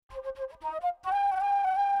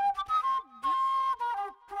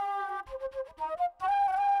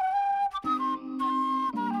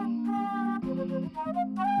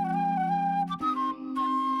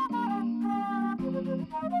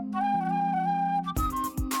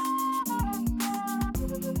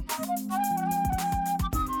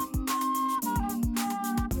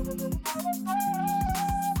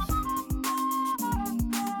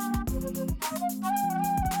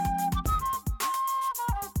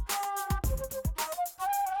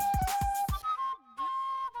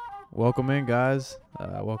Welcome in, guys.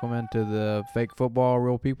 Welcome into the Fake Football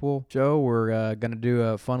Real People show. We're going to do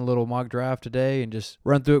a fun little mock draft today and just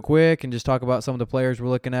run through it quick and just talk about some of the players we're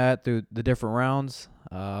looking at through the different rounds.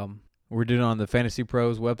 We're doing it on the Fantasy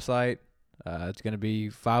Pros website. It's going to be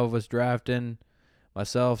 5 of us drafting.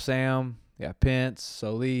 Myself, Sam, Pence,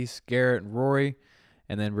 Solis, Garrett, and Rory.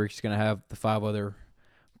 And then we're just going to have the 5 other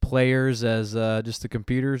players as just the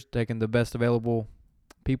computers taking the best available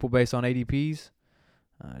people based on ADPs.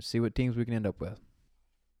 See what teams we can end up with.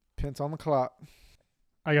 Pence on the clock.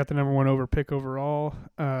 I got the number 1 pick overall.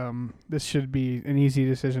 This should be an easy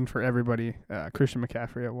decision for everybody. Christian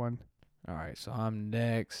McCaffrey at 1. All right, so I'm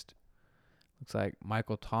next. Looks like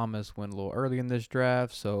Michael Thomas went a little early in this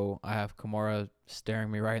draft, so I have Kamara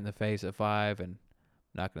staring me right in the face at 5, and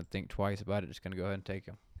I'm not going to think twice about it. Just going to go ahead and take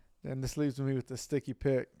him. And this leaves me with the sticky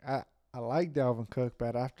pick. I like Dalvin Cook,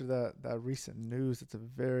 but after that recent news, it's a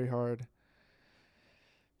very hard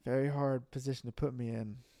position to put me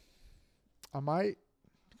in. I might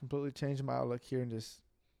completely change my outlook here and just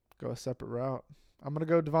go a separate route. I'm going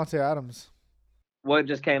to go Devontae Adams. What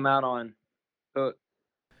just came out on Cook?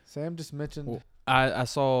 Sam just mentioned. Well, I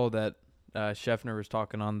saw that Scheffner was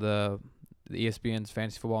talking on the ESPN's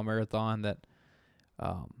Fantasy Football Marathon that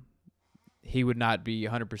he would not be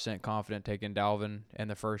 100% confident taking Dalvin in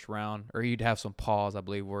the first round, or he'd have some pause, I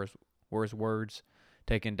believe, were his words,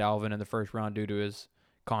 taking Dalvin in the first round due to his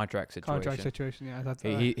contract situation. Yeah. I thought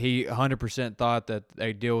he 100% thought that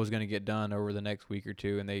a deal was going to get done over the next week or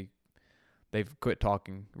two, and they've quit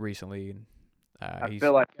talking recently. And I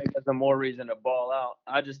feel like that gives them more reason to ball out.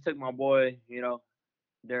 I just took my boy,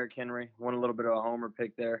 Derrick Henry, won a little bit of a homer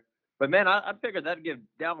pick there. But, man, I figured that'd give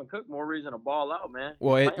Dalvin Cook more reason to ball out, man.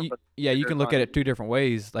 Well, you can look at it 2 different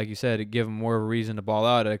ways. Like you said, it give him more of a reason to ball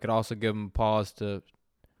out. It could also give him pause to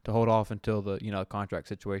hold off until the contract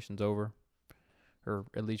situation's over, or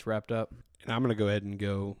at least wrapped up. And I'm going to go ahead and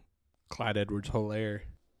go Clyde Edwards-Helaire.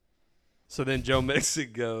 So then Joe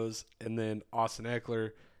Mixon goes, and then Austin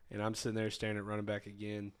Eckler, and I'm sitting there staring at running back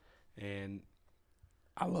again. And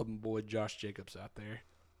I love my boy Josh Jacobs out there,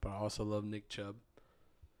 but I also love Nick Chubb.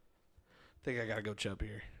 I think I got to go Chubb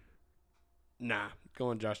here. Nah,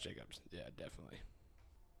 going Josh Jacobs. Yeah, definitely.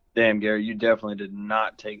 Damn, Gary, you definitely did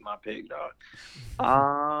not take my pick, dog.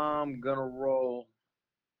 I'm going to roll.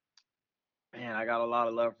 Man, I got a lot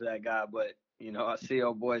of love for that guy, but, I see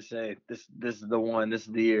old boy say, this is the one. This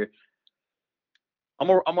is the year. I'm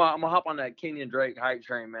gonna hop on that Kenyon Drake hype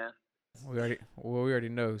train, man. We already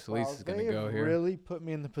know Solis is going to go here. Really put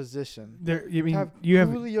me in the position. You have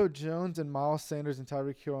Julio Jones and Miles Sanders and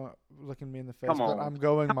Tyreek Hill looking me in the face. Come on. But I'm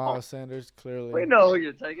going Miles Sanders, clearly. We know who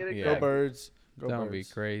you're taking. Yeah. Go Birds. Go Don't Birds.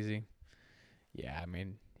 be crazy. Yeah, I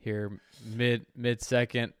mean, here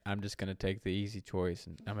mid-second, I'm just going to take the easy choice,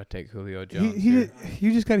 and I'm going to take Julio Jones here.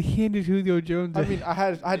 You just got handed Julio Jones. I mean, I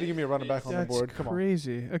had to give me a running back on the board. That's Come on.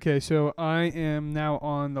 crazy. Okay, so I am now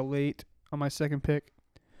on my second pick.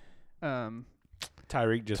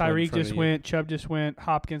 Tyreek just went. Chubb just went.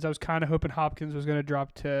 Hopkins. I was kind of hoping Hopkins was going to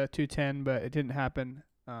drop to 210, but it didn't happen.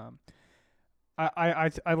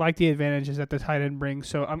 I like the advantages that the tight end brings,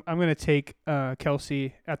 so I'm going to take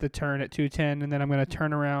Kelsey at the turn at 210, and then I'm going to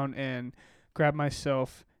turn around and grab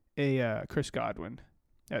myself a Chris Godwin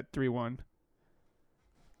at 3-1.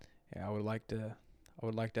 Yeah, I would like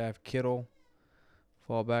to have Kittle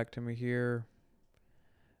fall back to me here.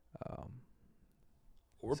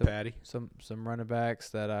 Or Patty. Some running backs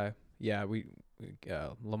that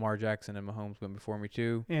Lamar Jackson and Mahomes went before me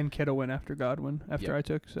too. And Kittle went after Godwin Yep. I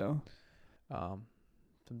took, so. Some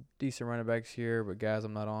decent running backs here, but guys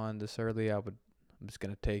I'm not on this early. I'm just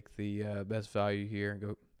going to take the best value here and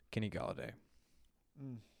go Kenny Galladay.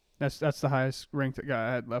 That's the highest ranked guy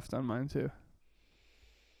I had left on mine too.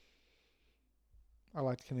 I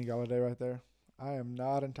like Kenny Galladay right there. I am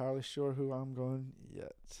not entirely sure who I'm going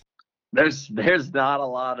yet. There's not a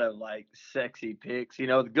lot of sexy picks,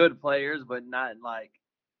 good players, but not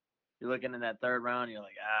you're looking in that third round, you're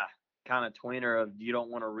like, kind of tweener of you don't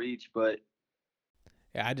want to reach, but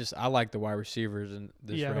yeah, I like the wide receivers in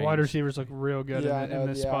this range. The wide receivers look real good in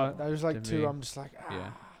this spot. There's To 2. me. I'm just like,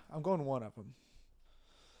 I'm going one of them.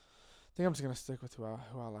 I think I'm just gonna stick with who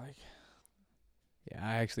I like. Yeah,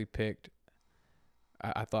 I actually picked.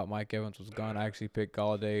 I thought Mike Evans was gone. I actually picked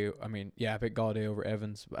Galladay. I picked Galladay over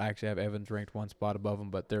Evans. I actually have Evans ranked 1 spot above him,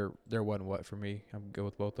 but there wasn't what for me. I'm good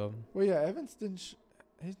with both of them. Well, yeah, Evans didn't.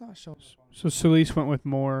 He's not showing. So Solis went with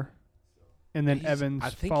Moore, and then Evans I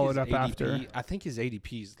think followed his up ADP, after. I think his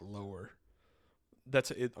ADP is lower. That's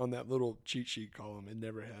it on that little cheat sheet column.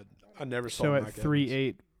 I never saw. So Mike at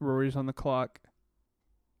 3-8, Rory's on the clock.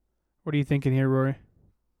 What are you thinking here, Rory?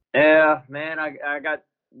 yeah, man, I got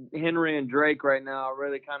Henry and Drake right now. I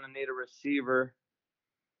really kind of need a receiver.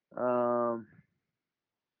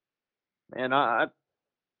 And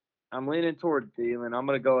I'm leaning toward Thielen. I'm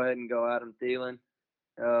gonna go ahead and go Adam Thielen.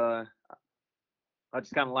 I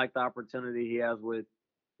just kind of like the opportunity he has with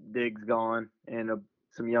Diggs gone and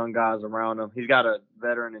some young guys around him. He's got a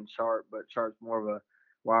veteran in Sharp, but Sharp's more of a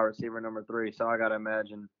wide receiver number 3. So I gotta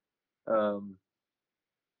imagine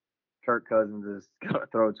Kirk Cousins is gonna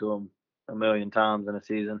throw to him a million times in a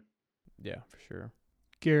season. Yeah, for sure.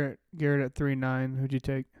 Garrett at 3.9. Who'd you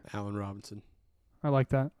take? Allen Robinson. I like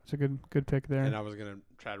that. It's a good pick there. And I was going to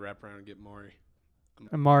try to wrap around and get Maury.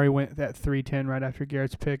 Amari went at 3.10 right after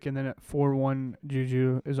Garrett's pick, and then at 4.1,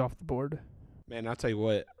 Juju is off the board. Man, I'll tell you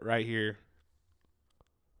what, right here,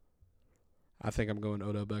 I think I'm going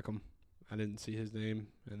Odell Beckham. I didn't see his name,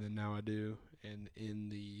 and then now I do. And in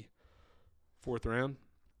the 4th round,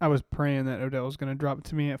 I was praying that Odell was going to drop it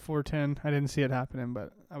to me at 4.10. I didn't see it happening,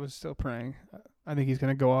 but I was still praying. I think he's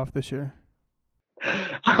going to go off this year.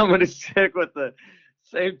 I'm going to stick with the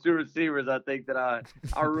same 2 receivers. I think that I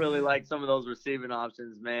really like some of those receiving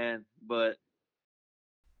options, man. But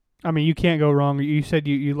I mean, you can't go wrong. You said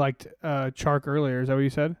you liked Chark earlier. Is that what you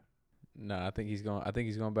said? No, I think he's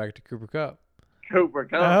going back to Cooper Kupp. Cooper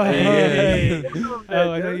Kupp. Oh, hey.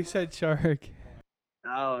 Oh, I thought you said Chark.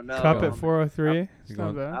 Oh no. Cup at 403. It's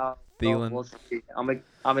not going- bad. Thielen. We'll see.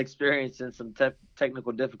 I'm experiencing some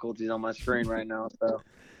technical difficulties on my screen right now, so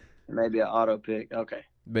maybe an auto pick. Okay.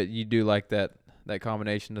 But you do like that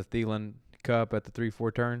combination of Thielen Kupp at the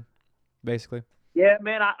 3-4 turn, basically. Yeah,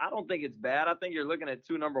 man, I don't think it's bad. I think you're looking at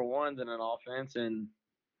 2 number 1s in an offense, and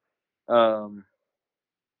man,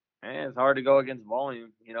 it's hard to go against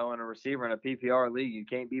volume. You know, in a receiver in a PPR league, you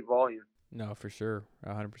can't beat volume. No, for sure. I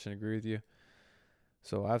 100% agree with you.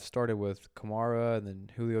 So I've started with Kamara and then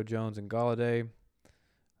Julio Jones and Galladay.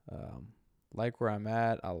 Like where I'm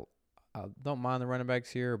at. I don't mind the running backs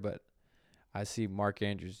here, but I see Mark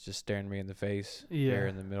Andrews just staring me in the face there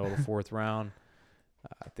in the middle of the 4th round.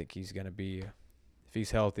 I think he's going to be, if he's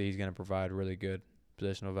healthy, he's going to provide really good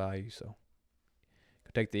positional value. So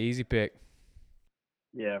take the easy pick.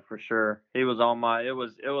 Yeah, for sure. He was on my. It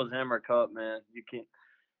was him or Cup, man. You can't.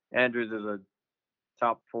 Andrews is a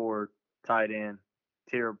top 4 tight end,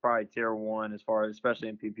 probably tier 1 as far as, especially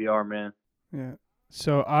in PPR, man. Yeah.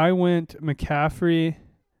 So I went McCaffrey,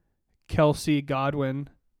 Kelsey, Godwin.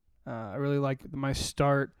 I really like my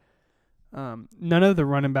start. None of the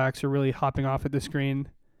running backs are really hopping off at the screen.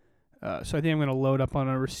 So I think I'm going to load up on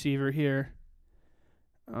a receiver here.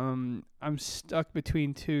 I'm stuck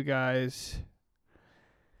between 2 guys.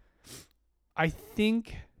 I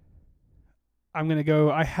think I'm going to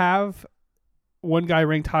go. I have one guy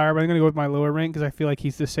ranked higher, but I'm going to go with my lower rank because I feel like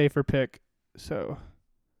he's the safer pick. So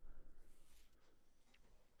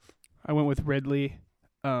I went with Ridley.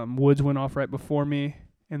 Woods went off right before me.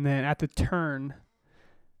 And then at the turn,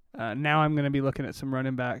 now I'm going to be looking at some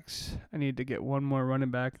running backs. I need to get one more running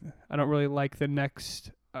back. I don't really like the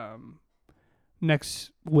next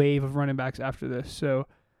wave of running backs after this. So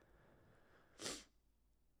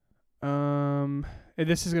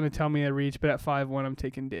this is going to tell me a reach, but at 5-1, I'm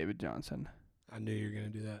taking David Johnson. I knew you were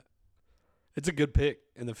going to do that. It's a good pick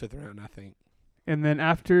in the 5th round, I think. And then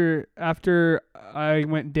after I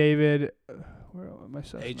went David, where am I?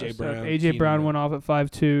 A.J. Brown. A.J. Brown Keenan went off at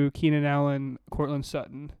 5-2. Keenan Allen, Cortland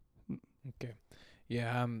Sutton. Okay.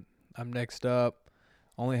 Yeah, I'm next up.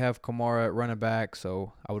 Only have Kamara at running back,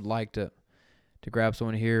 so I would like to grab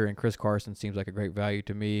someone here, and Chris Carson seems like a great value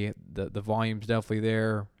to me. The volume's definitely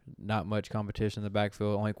there. Not much competition in the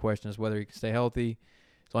backfield. Only question is whether he can stay healthy.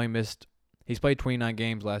 He's played 29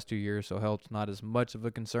 games last 2 years, so health's not as much of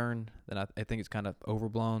a concern. Then I think it's kind of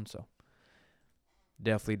overblown, so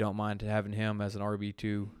definitely don't mind having him as an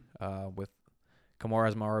RB2 with Kamara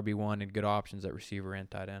as my RB1 and good options at receiver and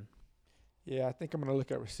tight end. Yeah, I think I'm going to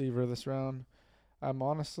look at receiver this round. I've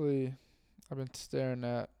been staring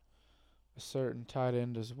at a certain tight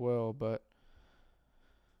end as well, but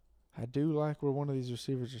I do like where one of these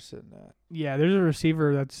receivers are sitting at. Yeah, there's a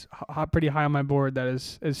receiver that's pretty high on my board that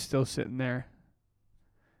is still sitting there.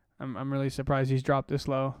 I'm really surprised he's dropped this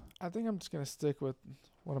low. I think I'm just going to stick with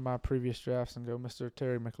one of my previous drafts and go Mr.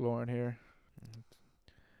 Terry McLaurin here.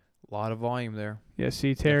 A lot of volume there. Yeah,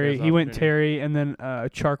 see, Terry. Definitely He went opportunity. Terry, and then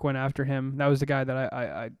Chark went after him. That was the guy that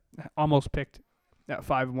I almost picked at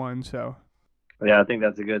 5-1. So Yeah, I think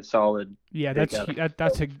that's a good solid. yeah, Pick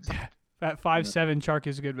that's a that 5-7 Chark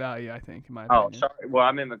is a good value, I think, in my Oh, opinion. Shark. Well,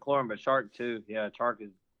 I mean McLaurin, but Shark too. Yeah, Shark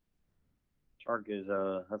is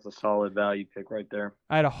that's a solid value pick right there.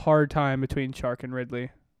 I had a hard time between Chark and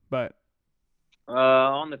Ridley, but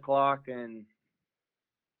On the clock, and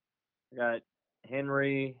I got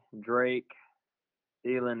Henry, Drake,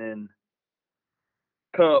 Thielen, and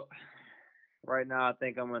Cup. Right now, I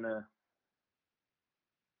think I'm going to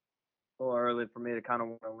a little early for me to kind of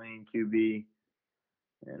want to lean QB.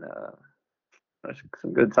 And there's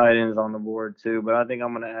some good tight ends on the board, too. But I think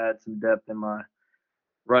I'm going to add some depth in my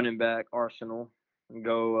running back arsenal and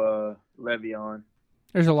go Le'Veon.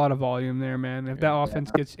 There's a lot of volume there, man. If that Yeah.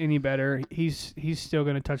 offense gets any better, he's still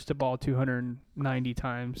going to touch the ball 290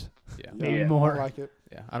 times. Yeah. Maybe Yeah. more. I like it.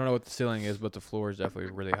 Yeah. I don't know what the ceiling is, but the floor is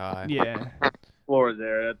definitely really high. Yeah. Floor is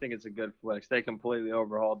there. I think it's a good flex. They completely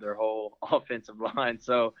overhauled their whole offensive line,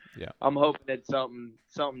 so Yeah. I'm hoping it's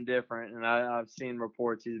something different. And I've seen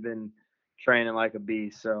reports he's been training like a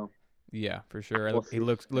beast. So Yeah, for sure. We'll He see.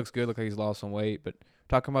 looks good. Look like he's lost some weight. But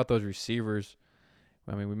talking about those receivers,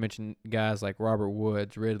 I mean, we mentioned guys like Robert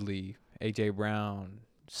Woods, Ridley, A.J. Brown,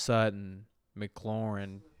 Sutton,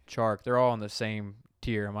 McLaurin, Chark. They're all in the same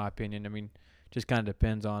tier, in my opinion. I mean, just kind of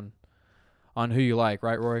depends on who you like,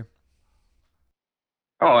 right, Roy?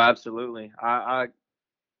 oh, absolutely. I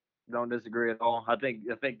don't disagree at all. I think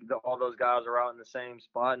all those guys are out in the same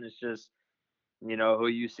spot, and it's just who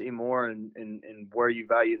you see more and where you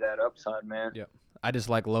value that upside, man. Yeah. I just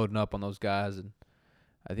like loading up on those guys, and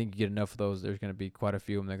I think you get enough of those. There's going to be quite a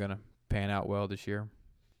few of them. They're going to pan out well this year.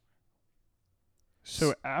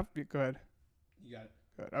 So go ahead. You got it.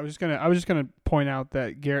 Good. I was just gonna point out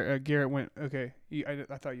that Garrett went. Okay, I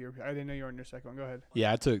thought you were. I didn't know you were on your second one. Go ahead.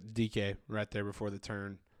 Yeah, I took DK right there before the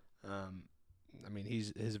turn. I mean,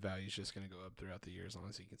 his value is just going to go up throughout the year as long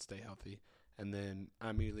as he can stay healthy. And then I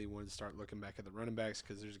immediately wanted to start looking back at the running backs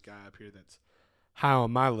because there's a guy up here that's high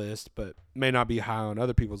on my list, but may not be high on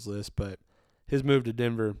other people's list. But his move to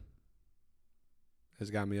Denver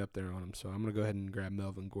has got me up there on him. So I'm going to go ahead and grab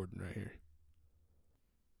Melvin Gordon right here.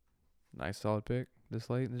 Nice solid pick this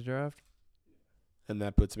late in the draft. And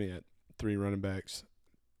that puts me at 3 running backs,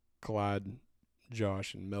 Clyde,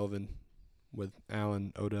 Josh, and Melvin, with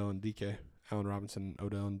Allen, Odell, and DK. Allen Robinson,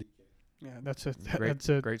 Odell, and DK. Yeah, that's a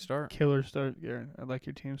Great start. killer start, Garrett. I like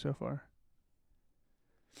your team so far.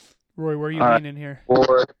 Roy, where are you All right. leaning here?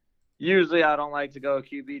 Or usually I don't like to go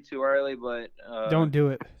QB too early, but Don't do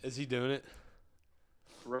it. Is he doing it?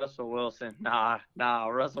 Russell Wilson. Nah.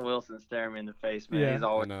 Russell Wilson's staring me in the face, man. Yeah. He's I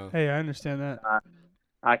always. know. Hey, I understand that.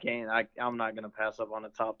 I can't. I'm not gonna pass up on a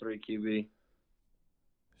top 3 QB.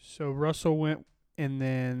 So Russell went, and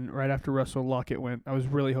then right after Russell, Lockett went. I was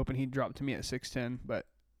really hoping he'd drop to me at 6'10", but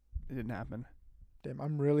it didn't happen. Damn,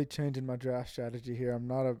 I'm really changing my draft strategy here. I'm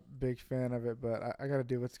not a big fan of it, but I got to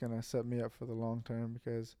do what's going to set me up for the long term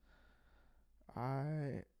because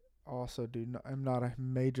I also I'm not a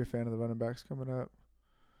major fan of the running backs coming up.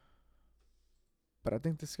 But I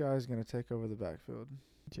think this guy is going to take over the backfield.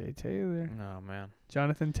 Jay Taylor. Oh, man.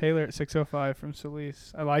 Jonathan Taylor at 605 from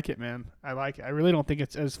Solis. I like it, man. I like it. I really don't think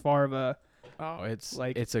it's as far of a Oh, it's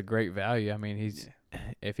Like- it's a great value. I mean,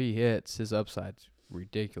 if he hits, his upside's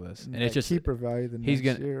ridiculous. And it's that just cheaper value than he's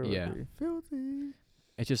next gonna- year would yeah. be filthy.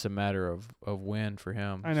 it's just a matter of when for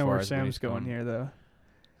him. I as know far where as when Sam's he's going here, though.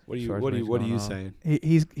 What are As you far as what are you what's what are going you on.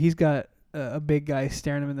 saying? He's got a big guy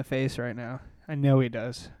staring him in the face right now. I know he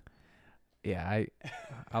does. Yeah,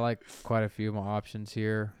 I like quite a few of my options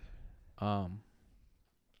here. I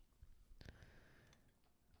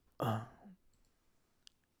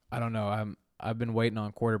don't know. I've been waiting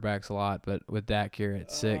on quarterbacks a lot, but with Dak here at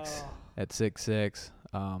 6'6",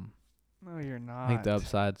 No, you're not. I think the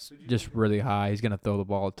upside's just really high. He's gonna throw the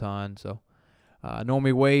ball a ton, so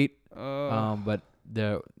normally wait. But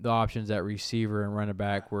the options at receiver and running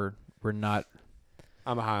back were not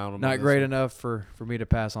I'm high on him. not on this great one. enough for me to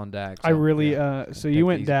pass on Dak. I so, really yeah. so Take you the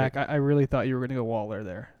went easy Dak. pick. I really thought you were gonna go Waller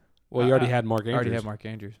there. Well, you already I- had Mark I Andrews. already have Mark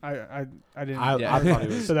Andrews. I didn't. I thought he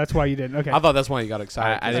was. So that's why you didn't. Okay. I thought that's why you got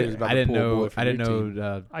excited. 'cause he was about to pull a boy from I didn't your team.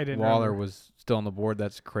 know I didn't Waller remember. was still on the board.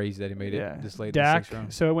 That's crazy that he made Yeah. it this late in the Dak. 6th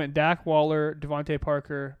round. So it went Dak, Waller, Devontae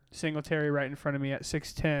Parker, Singletary right in front of me at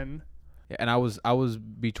 6'10". Yeah, and I was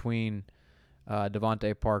between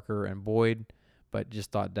Devontae Parker and Boyd, but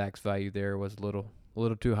just thought Dak's value there was a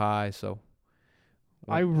little too high. So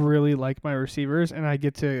I really like my receivers, and I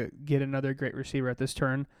get to get another great receiver at this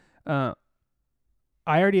turn. I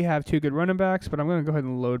already have 2 good running backs, but I'm going to go ahead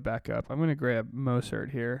and load back up. I'm going to grab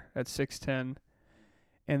Mostert here at 6'10".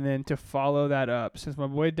 And then to follow that up, since my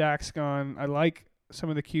boy Dak's gone, I like some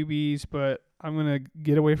of the QBs, but I'm going to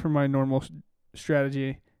get away from my normal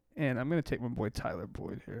strategy, and I'm going to take my boy Tyler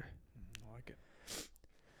Boyd here. I like it.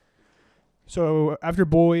 So after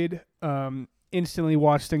Boyd, instantly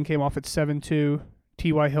Watson came off at 7.2,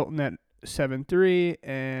 T.Y. Hilton at 7.3,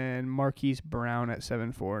 and Marquise Brown at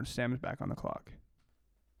 7.4, and Sam's back on the clock.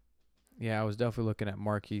 Yeah, I was definitely looking at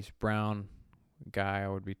Marquise Brown guy I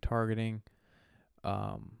would be targeting.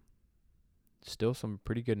 Still some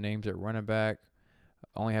pretty good names at running back.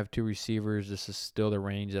 I only have 2 receivers. This is still the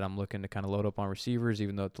range that I'm looking to kind of load up on receivers,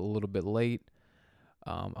 even though it's a little bit late.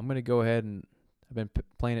 I'm going to go ahead and I've been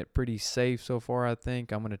playing it pretty safe so far, I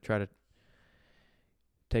think. I'm going to try to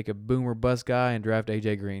take a boomer bust guy and draft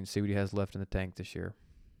A.J. Green, see what he has left in the tank this year.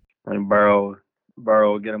 And Burrow,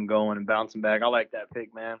 get him going and bouncing back. I like that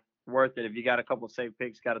pick, man. Worth it. If you got a couple safe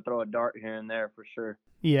picks, got to throw a dart here and there for sure.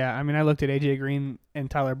 Yeah, I mean, I looked at A.J. Green and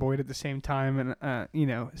Tyler Boyd at the same time,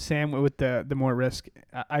 and, Sam with the more risk.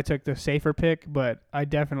 I took the safer pick, but I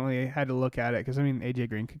definitely had to look at it because, A.J.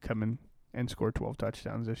 Green could come in and score 12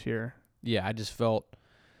 touchdowns this year. Yeah,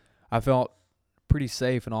 I felt pretty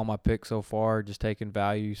safe in all my picks so far, just taking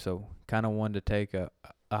value, so kind of wanted to take a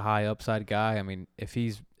high upside guy. I mean, if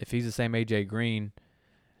he's the same A.J. Green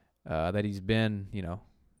that he's been,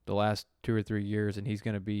 the last 2 or 3 years, and he's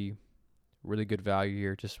going to be really good value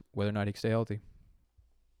here, just whether or not he can stay healthy.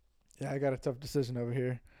 Yeah, I got a tough decision over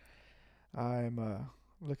here. I'm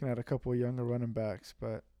looking at a couple of younger running backs,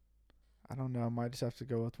 but I don't know. I might just have to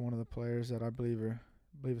go with one of the players that I believe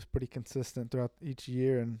is pretty consistent throughout each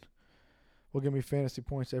year and will give me fantasy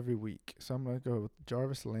points every week. So I'm going to go with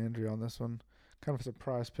Jarvis Landry on this one. Kind of a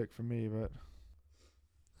surprise pick for me, but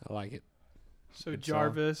I like it. So Good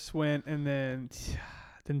Jarvis went, and then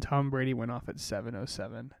Tom Brady went off at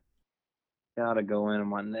 7:07. Gotta go in on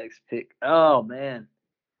my next pick. Oh man.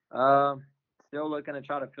 Still looking to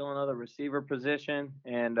try to fill another receiver position,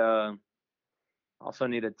 and also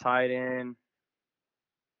need a tight end.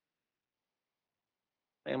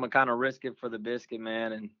 I think I'm gonna kind of risk it for the biscuit,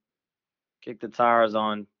 man, and kick the tires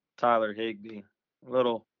on Tyler Higbee. A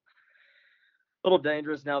little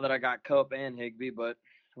dangerous now that I got Kupp and Higbee, but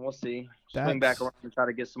we'll see. Swing back around and try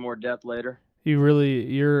to get some more depth later.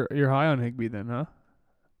 You're high on Higbee then, huh?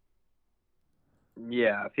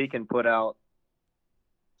 Yeah, if he can put out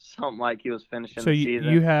something like he was finishing So the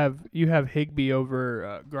season. you have Higbee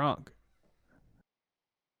over Gronk.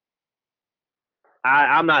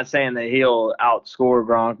 I'm not saying that he'll outscore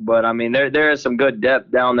Gronk, but I mean there is some good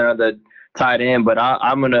depth down there at the tight end. But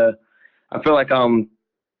I feel like I'm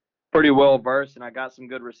pretty well versed, and I got some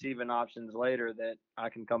good receiving options later that I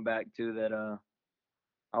can come back to. That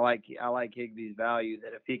I like Higbee's value.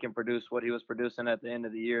 That if he can produce what he was producing at the end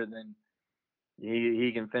of the year, then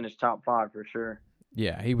he can finish top 5 for sure.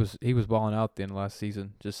 Yeah, he was balling out the end of last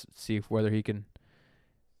season. Just see whether they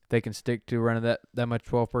can stick to running that much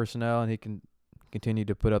 12 personnel, and he can continue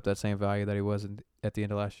to put up that same value that he was at the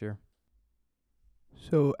end of last year.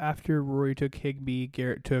 So after Rory took Higbee,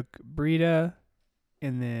 Garrett took Breida,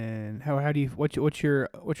 and then what's your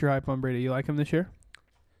hype on Breida? You like him this year?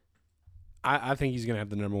 I think he's going to have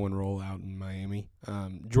the number 1 role out in Miami.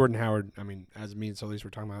 Jordan Howard, as me and Solis were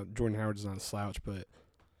talking about, Jordan Howard is not a slouch, but,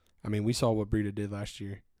 we saw what Breida did last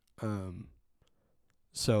year. And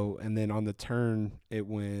then on the turn, it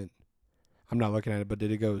went – I'm not looking at it, but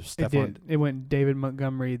did it go Stephon? It went David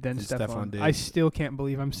Montgomery, then Stephon Diggs. I still can't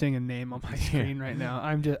believe I'm seeing a name on my screen right now.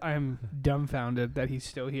 I'm dumbfounded that he's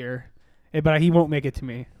still here. But he won't make it to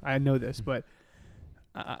me. I know this, but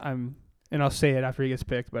I'm – and I'll say it after he gets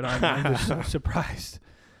picked, but I'm just so surprised.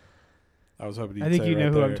 I was hoping you'd I think say you know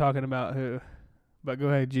right who there. I'm talking about. But go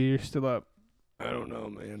ahead, G. You're still up. I don't know,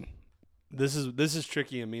 man. This is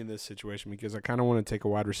tricky in me in this situation because I kind of want to take a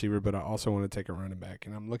wide receiver, but I also want to take a running back.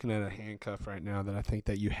 And I'm looking at a handcuff right now that I think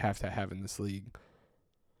that you have to have in this league.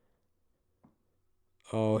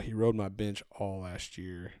 Oh, he rode my bench all last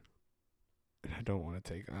year. And I don't want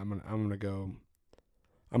to take. I'm gonna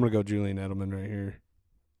go Julian Edelman right here.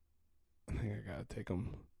 I think I gotta take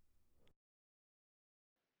him.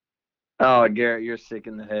 Oh, Garrett, you're sick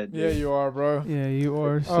in the head. Dude. yeah, you are, bro. Yeah, you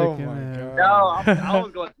are sick Oh in my the God. No, I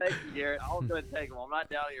was going to take him, Garrett. I was going to take him. I'm not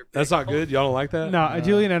down on your pick. That's not good. Y'all don't like that? No,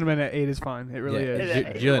 Julian Edelman at 8 is fine. It really Yeah,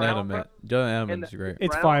 is. Is. Julian Brown, Edelman. Julian In Edelman's the- great.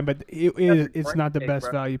 It's Brown? fine, but it's not the Pick, best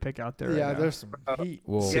bro. value pick out there. Yeah, right now. there's some heat.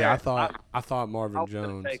 Well, See, Yeah, I thought Marvin I was going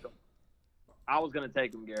Jones. to take him. I was going to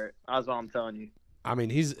take him, Garrett. That's what I'm telling you.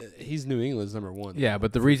 He's New England's number 1. yeah,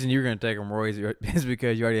 but the reason you're going to take him, Roy, is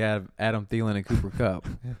because you already have Adam Thielen and Cooper Kupp.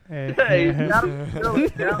 Hey, you gotta feel it.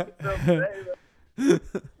 You gotta feel it, baby.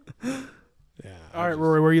 Yeah. All right,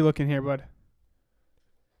 Rory, where are you looking here, bud?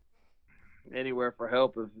 Anywhere for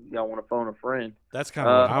help if y'all want to phone a friend. That's kind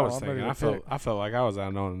of what I Oh, was I'm thinking. ready to I felt like I was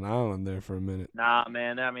out on an island there for a minute. Nah,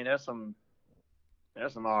 man.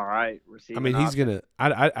 There's some all right receiving. He's options.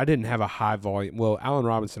 gonna. I didn't have a high volume. Well, Allen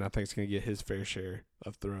Robinson, I think, is gonna get his fair share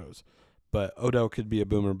of throws, but Odell could be a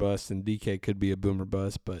boomer bust, and DK could be a boomer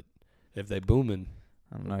bust. But if they booming,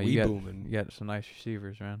 I don't know. booming. You got some nice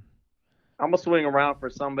receivers, man. I'm gonna swing around for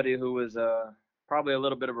somebody who is probably a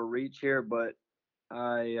little bit of a reach here, but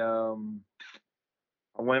I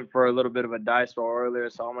went for a little bit of a dice roll earlier,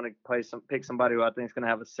 so I'm gonna pick somebody who I think is gonna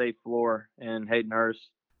have a safe floor in Hayden Hurst.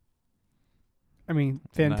 I mean,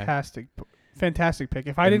 Nice. fantastic pick.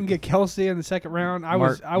 If I And didn't get Kelsey in the second round, I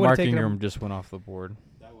would have Mark taken Ingram him. just went off the board.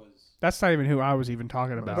 That's not even who I was even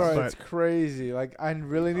talking about. Bro, but it's crazy. Like, I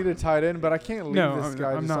really need a tight end, but I can't leave no, this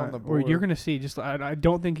guy I'm just not. on the Or board. you're gonna see. Just I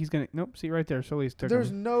don't think he's gonna. Nope. See right there. Solis took There's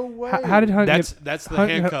him. no way. How did Hunt That's get? the Hunt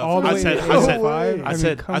handcuff. all the I way said to No 85? way. I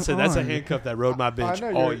said come that's a on. handcuff that rode my I bench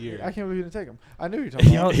know all you're- year. I can't believe you didn't take him. I knew you were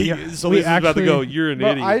talking about. Yeah, So we he's about to go. actually- You're an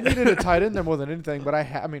Bro, idiot. I needed a tight end there more than anything, but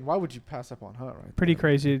I mean, why would you pass up on Hunt right Pretty there?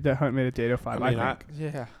 crazy that Hunt made it to 805. I mean, I think.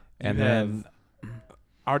 Yeah. And You then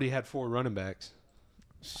I already had 4 running backs.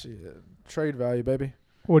 Shit. Trade value, baby.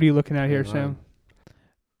 What are you looking at here, Yeah, Sam?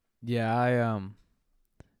 yeah, I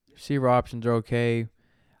receiver options are okay.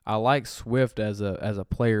 I like Swift as a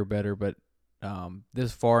player better, but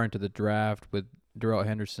this far into the draft with Darrell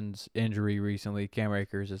Henderson's injury recently, Cam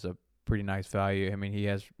Akers is a pretty nice value. I mean, he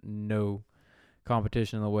has no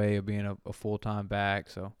competition in the way of being a full-time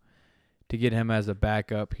back, so to get him as a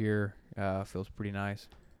backup here feels pretty nice.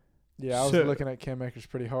 Yeah, I was So- looking at Cam Akers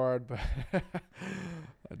pretty hard, but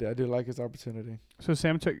I do like his opportunity. So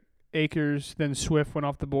Sam took Akers, then Swift went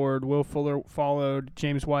off the board. Will Fuller followed,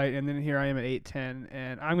 James White, and then here I am at 8-10,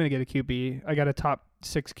 and I'm going to get a QB. I got a top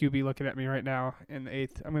 6 QB looking at me right now in the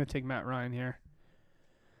 8th. I'm going to take Matt Ryan here.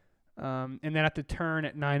 And then at the turn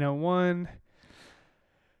at 9:01,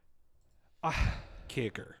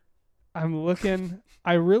 Kicker. I'm looking.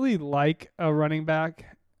 I really like a running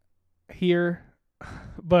back here,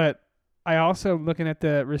 but I also am looking at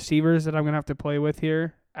the receivers that I'm going to have to play with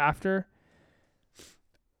here after,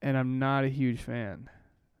 and I'm not a huge fan.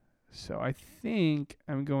 So I think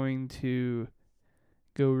I'm going to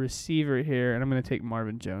go receiver here, and I'm going to take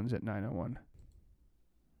Marvin Jones at 9:01.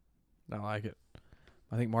 I like it.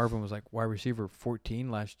 I think Marvin was like wide receiver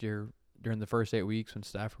 14 last year during the first 8 weeks when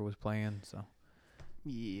Stafford was playing. So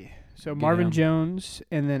Yeah. So Get Marvin him. Jones,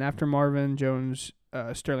 and then after Marvin Jones,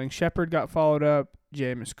 Sterling Shepard got followed up,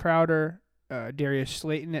 Jameis Crowder, Darius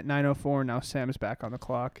Slayton at 9:04. Now Sam is back on the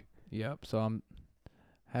clock. yep. So I'm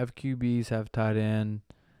have QBs, have tight end,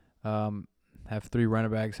 have 3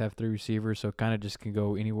 running backs, have 3 receivers. So kind of just can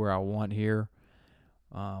go anywhere I want here.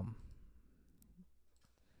 I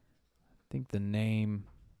think the name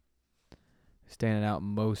standing out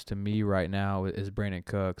most to me right now is Brandon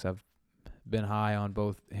Cooks. I've been high on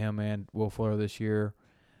both him and Will Fuller this year.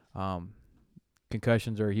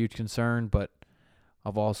 Concussions are a huge concern, but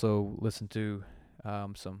I've also listened to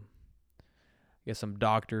some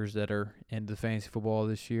doctors that are into fantasy football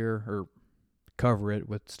this year or cover it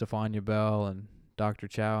with Stephania Bell and Dr.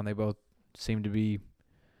 Chow, and they both seem to be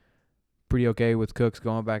pretty okay with Cooks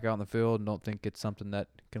going back out in the field and don't think it's something that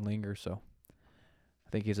can linger. So I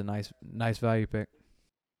think he's a nice value pick.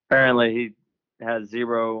 Apparently, he has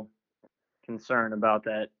zero concern about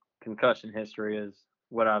that concussion history, is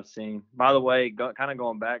what I've seen. By the way, kind of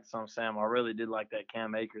going back some, Sam, I really did like that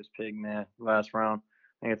Cam Akers pick, man, last round.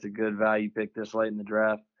 I think it's a good value pick this late in the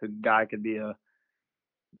draft. The guy could be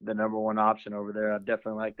the number 1 option over there. I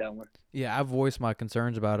definitely like that one. Yeah, I voiced my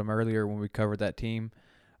concerns about him earlier when we covered that team,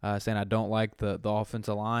 saying I don't like the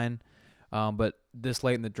offensive line. But this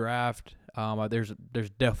late in the draft, there's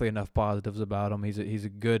definitely enough positives about him. He's a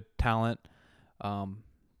good talent.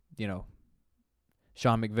 You know,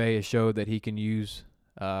 Sean McVay has showed that he can use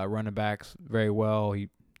running backs very well. He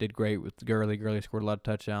did great with Gurley. Gurley scored a lot of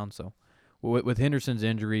touchdowns. So with Henderson's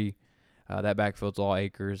injury, that backfield's all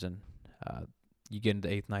Akers, and you get into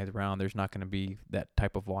 8th, 9th round, there's not going to be that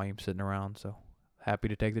type of volume sitting around. So happy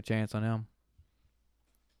to take the chance on him.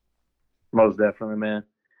 Most definitely, man.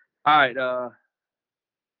 All right,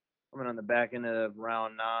 coming on the back end of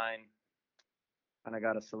round 9, and I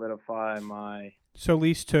got to solidify my. So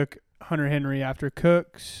Lease took Hunter Henry after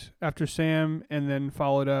Cooks, after Sam, and then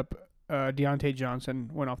followed up Deontay Johnson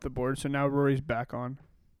went off the board. So now Rory's back on.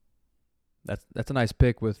 That's a nice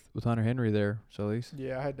pick with Hunter Henry there, Solis.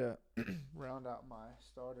 Yeah, I had to round out my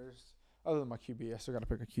starters. Other than my QB, I still got to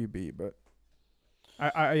pick a QB, but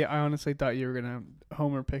I honestly thought you were gonna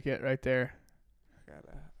homer pick it right there.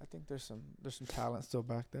 I think there's some talent still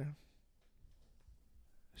back there.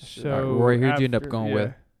 So All right, Rory, who'd you end up after- going yeah.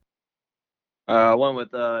 with? I went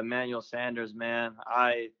with Emmanuel Sanders, man.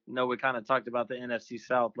 I know we kind of talked about the NFC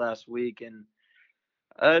South last week, and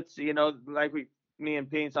it's, like me and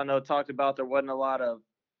Peens, I know, talked about, there wasn't a lot of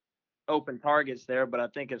open targets there, but I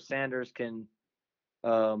think if Sanders can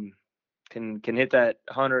hit that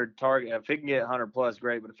 100 target, if he can get 100 plus,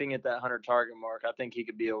 great. But if he can get that 100 target mark, I think he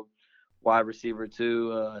could be a wide receiver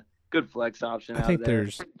too. good flex option. I out think there.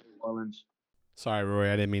 there's. New Orleans. Sorry, Roy,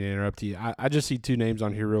 I didn't mean to interrupt you. I just see two names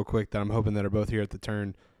on here real quick that I'm hoping that are both here at the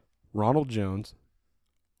turn. Ronald Jones,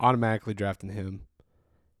 automatically drafting him.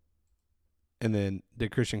 And then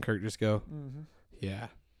did Christian Kirk just go? Mm-hmm. Yeah.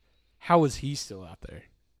 How is he still out there?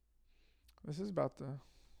 This is about the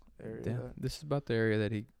area. Yeah, this is about the area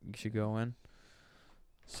that he should go in.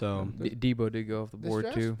 So, Debo did go off the board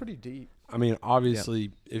this too. draft's pretty deep. I mean,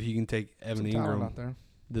 obviously, if you can take Evan Some talent Ingram out there.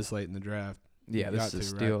 this late in the draft, Yeah, you this got is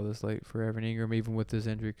a to, steal this late for Evan Ingram, even with his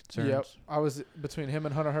injury concerns. Yep. I was between him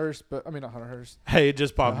and Hunter Hurst, but I mean not Hunter Hurst. Hey, it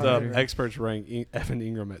just popped up. Ingram. Experts rank Evan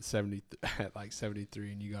Ingram at 70, at like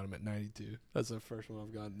 73, and you got him at 92. That's the first one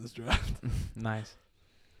I've gotten in this draft. Nice.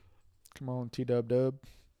 Come on, T-Dub.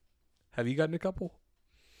 Have you gotten a couple?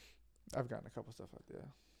 I've gotten a couple stuff like that.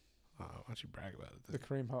 Why don't you brag about it? The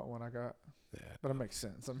Kareem Hunt one I got, Yeah, but it makes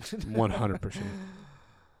sense. I mean, 100%.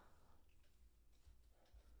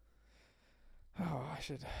 oh, I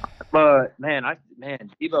should. But man,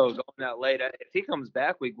 Debo going that late. If he comes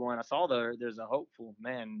back week 1, I saw there's a hopeful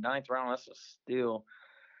man 9th round. That's a steal.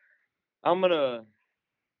 I don't know.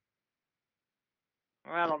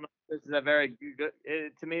 This is a very good.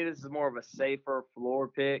 To me, this is more of a safer floor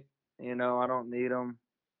pick. You know, I don't need him,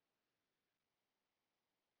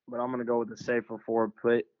 but I'm gonna go with the safer floor.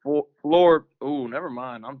 Ooh, never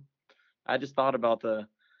mind. I just thought about the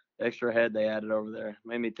extra head they added over there.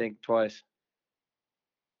 Made me think twice.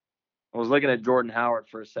 I was looking at Jordan Howard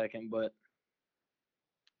for a second, but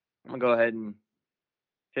I'm gonna go ahead and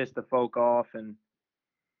piss the folk off and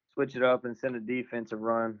switch it up and send a defensive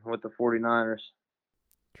run with the 49ers.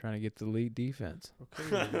 Trying to get the lead defense.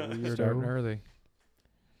 Okay, You're starting early.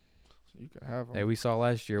 You can have them. Hey, we saw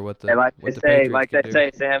last year what the Hey, like what they the say, Patriots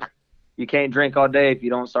could do. Sam, you can't drink all day if you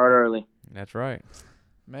don't start early. That's right.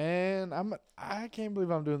 Man, I can't believe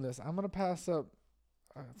I'm doing this. I'm gonna pass up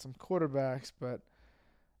some quarterbacks, but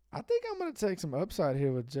I think I'm gonna take some upside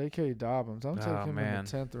here with J.K. Dobbins. I'm taking him in the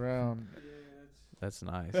 10th round. That's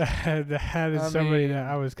nice. That is I somebody mean, that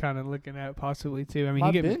I was kind of looking at possibly too. I mean,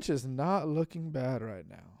 My he bench is not looking bad right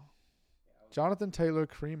now. Jonathan Taylor,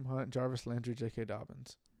 Kareem Hunt, Jarvis Landry, J.K.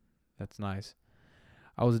 Dobbins. That's nice.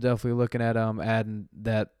 I was definitely looking at adding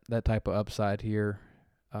that type of upside here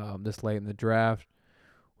this late in the draft.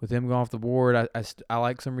 With him going off the board, I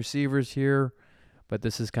like some receivers here, but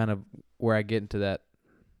this is kind of where I get into that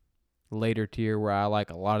later tier where I like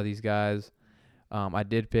a lot of these guys. I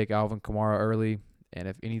did pick Alvin Kamara early, and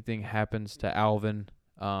if anything happens to Alvin,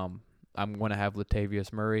 I'm going to have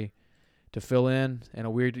Latavius Murray to fill in a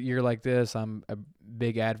weird year like this. I'm a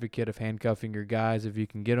big advocate of handcuffing your guys if you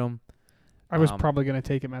can get them. I was probably going to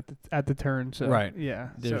take him at the turn. So Right. Yeah.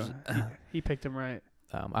 There's- So he picked him right.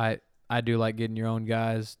 I do like getting your own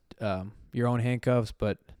guys, your own handcuffs,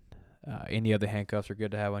 but any other handcuffs are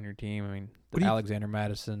good to have on your team. I mean, What do you- Alexander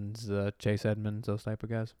Madison's, Chase Edmonds, those type of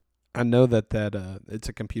guys. I know that it's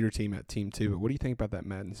a computer team at Team 2, but what do you think about that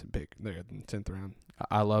Madison pick there in the 10th round?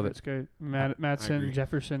 I love it. That's good. I agree. Madsen,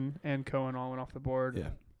 Jefferson, and Cohen all went off the board. Yeah.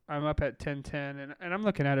 I'm up at 10-10, and I'm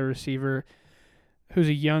looking at a receiver who's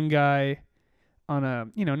a young guy on a,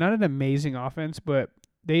 not an amazing offense, but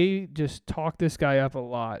they just talk this guy up a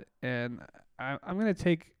lot. And I'm going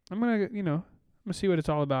to see what it's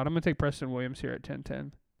all about. I'm going to take Preston Williams here at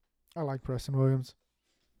 10-10. I like Preston Williams.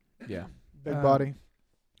 Yeah. Big body.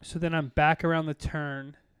 So then I'm back around the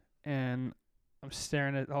turn, and I'm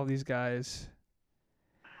staring at all these guys.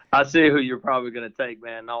 I see who you're probably going to take,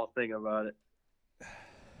 man. I was thinking about it.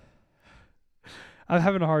 I'm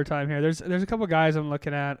having a hard time here. There's a couple guys I'm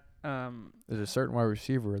looking at. There's a certain wide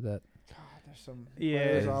receiver that God, there's some Yeah.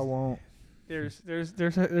 players I won't.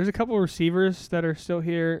 There's a couple receivers that are still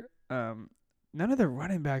here. None of the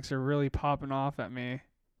running backs are really popping off at me,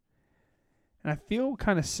 and I feel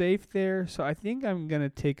kind of safe there. So I think I'm gonna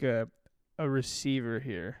take a receiver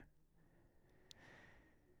here.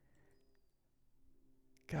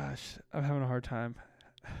 Gosh, I'm having a hard time.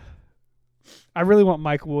 I really want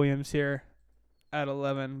Mike Williams here at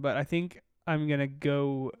 11, but I think I'm gonna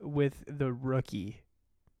go with the rookie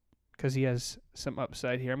because he has some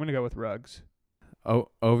upside here. I'm gonna go with Ruggs.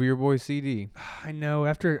 over your boy CD. I know.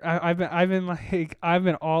 After I've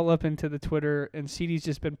been all up into the Twitter, and CD's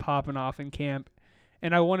just been popping off in camp,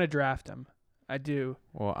 and I want to draft him. I do.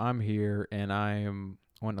 Well, I'm here, and I am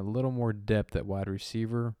wanting a little more depth at wide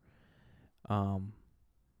receiver.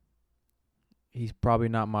 He's probably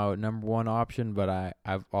not my number one option, but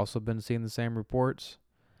I've also been seeing the same reports.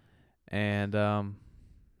 And,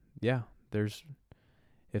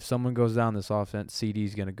 if someone goes down this offense,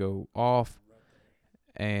 CD's going to go off.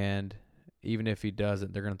 And even if he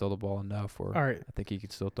doesn't, they're going to throw the ball enough where All right. I think he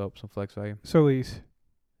could still throw up some flex value. So, Lise,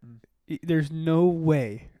 There's no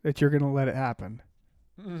way that you're going to let it happen.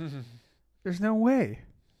 There's no way.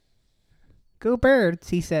 Go Birds,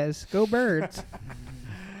 he says. Go Birds.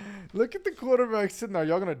 Look at the quarterbacks sitting there.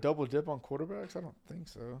 Y'all going to double dip on quarterbacks? I don't think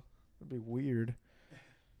so. That'd be weird.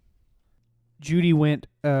 Judy went,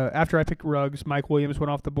 after I picked Ruggs, Mike Williams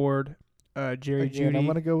went off the board. Jerry Again, Judy. I'm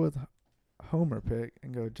going to go with Homer pick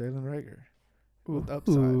and go Jalen Rager. With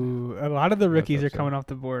upside. Ooh, a lot of the rookies are upside. coming off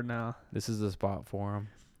the board now. This is the spot for him.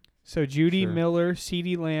 So Judy, Sure. Miller,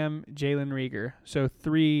 CeeDee Lamb, Jalen Rieger. So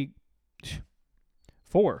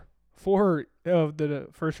four of the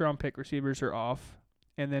first round pick receivers are off.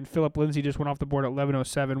 And then Philip Lindsay just went off the board at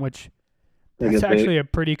 11:07, which that's actually a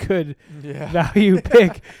pretty good Yeah. value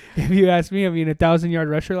pick. If you ask me, I mean, 1,000-yard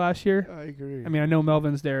rusher last year. I agree. I mean, I know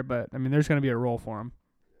Melvin's there, but I mean, there's going to be a role for him.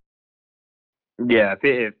 Yeah,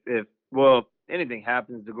 if well, anything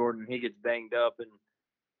happens to Gordon, he gets banged up and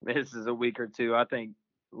misses a week or two. I think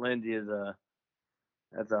Lindsey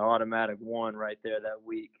that's an automatic one right there that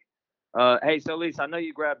week. Hey, so Lisa, I know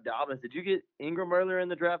you grabbed Dobbins. Did you get Ingram earlier in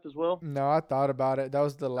the draft as well? No, I thought about it. That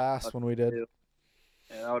was the last one we did.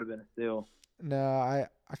 Yeah, that would have been a steal. No, I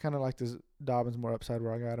kind of like this Dobbins more upside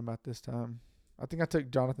where I got him at this time. I think I took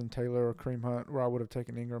Jonathan Taylor or Kareem Hunt where I would have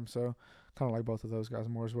taken Ingram, so kind of like both of those guys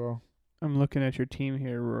more as well. I'm looking at your team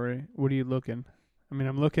here, Rory. What are you looking? I mean,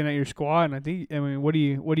 I'm looking at your squad, and what do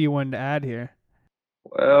you want to add here?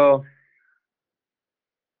 Well,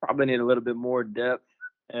 probably need a little bit more depth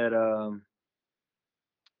at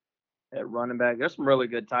running back. There's some really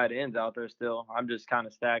good tight ends out there still. I'm just kind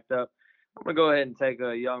of stacked up. I'm gonna go ahead and take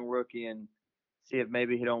a young rookie and see if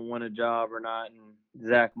maybe he don't win a job or not. And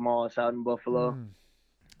Zach Moss out in Buffalo.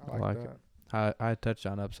 I like like that. High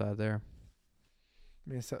touchdown upside there.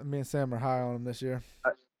 Me and Sam are high on him this year.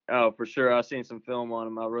 Oh, for sure. I've seen some film on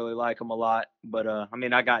him. I really like him a lot. But I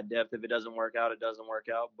mean, I got depth. If it doesn't work out, it doesn't work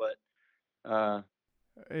out. But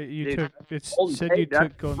Dude, Golden Said Tate, you that's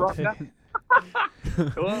took Golden rough Tate.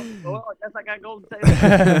 well, I guess I got Golden Tate.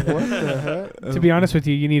 What the heck? To be honest with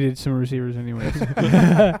you, you needed some receivers anyways.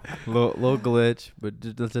 Little glitch, but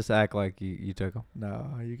let's just act like you took him.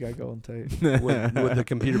 No, you got Golden Tate. with the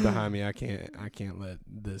computer behind me, I can't let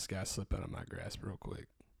this guy slip out of my grasp real quick.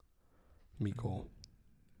 Mecole.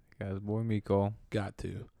 Guys, boy Mecole. Got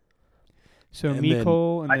to. So And then-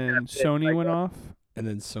 Mecole and I then got picked Sony like went that. off, And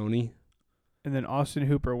then Sony. and then Austin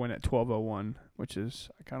Hooper went at 12:01, which is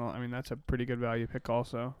that's a pretty good value pick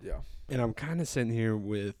also. Yeah. And I'm kind of sitting here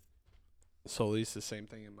with Solis, the same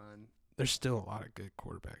thing in mind. There's still a lot of good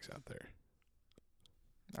quarterbacks out there.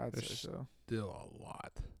 I'd say There's- so. Still a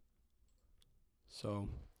lot. So,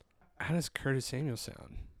 how does Curtis Samuel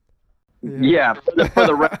sound? Yeah, for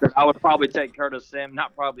the record, I would probably take Curtis Samuel.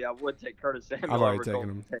 Not probably, I would take Curtis Samuel. I've already over taken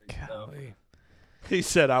Golden him. Tate, so. Golly. He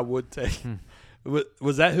said I would take. Hmm.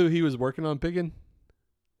 Was that who he was working on picking?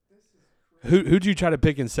 Who'd you try to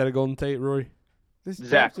pick instead of Golden Tate, Rory? This Zach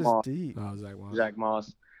draft is Moss. deep. Oh, Zach Moss. Zach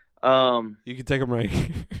Moss. You can take him right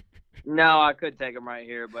here. No, I could take him right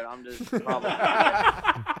here, but I'm just probably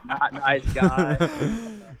not a nice guy.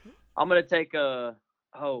 I'm gonna take a.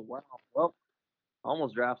 Oh wow! Well, I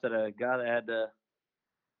almost drafted a guy that had the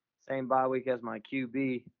same bye week as my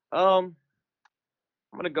QB. I'm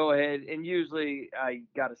gonna go ahead and usually I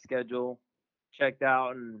got a schedule checked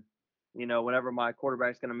out, and whenever my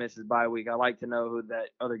quarterback's gonna miss his bye week, I like to know who that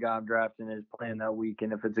other guy I'm drafting is playing that week,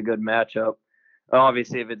 and if it's a good matchup.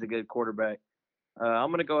 Obviously, if it's a good quarterback. I'm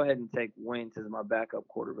going to go ahead and take Wentz as my backup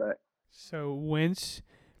quarterback. So Wentz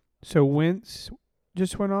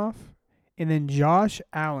just went off, and then Josh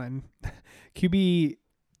Allen, QB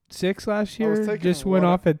 6 last I was year, taking just went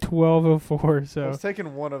one- off at 12:04. I So was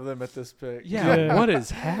taking one of them at this pick. Yeah. What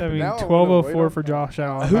is I happening? mean, Now I wanna 12:04 wait for on- Josh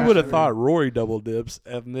Allen. Who would have Actually- thought Rory double dips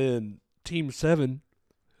and then Team 7?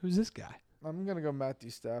 Who's this guy? I'm gonna go Matthew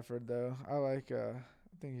Stafford though. I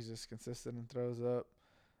think he's just consistent and throws up.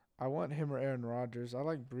 I want him or Aaron Rodgers. I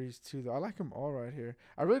like Breeze too though. I like them all right here.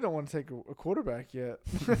 I really don't want to take a quarterback yet.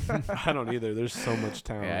 I don't either. There's so much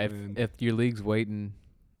talent. Yeah, man. if your league's waiting,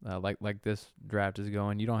 like this draft is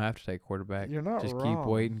going, you don't have to take quarterback. You're not Just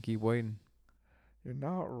wrong. keep waiting. You're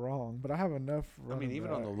not wrong, but I have enough. I mean,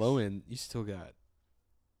 even on the backs. low end, you still got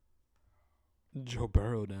Joe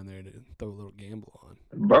Burrow down there to throw a little gamble on.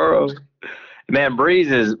 Burrow. Man,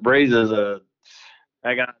 Breeze is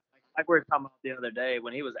I got like we were talking about the other day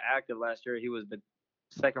when he was active last year. He was the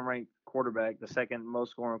second-ranked quarterback, the second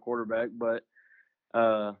most scoring quarterback. But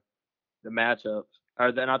the matchups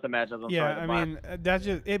are not the matchups. I'm Yeah, sorry, I the bye- mean that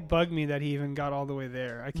just it bugged me that he even got all the way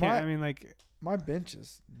there. I can't. My- I mean, like, My bench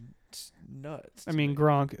is nuts. I to mean me.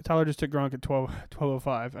 Gronk. Tyler just took Gronk at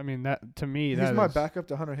 12:05. I mean that to me he's that my is- backup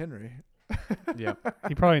to Hunter Henry. Yep.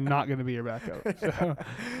 He's probably not going to be your backup. So.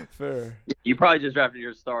 Fair. You probably just drafted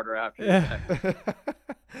your starter after. Yeah.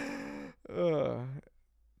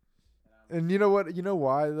 And you know what? You know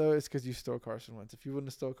why though? It's because you stole Carson Wentz. If you wouldn't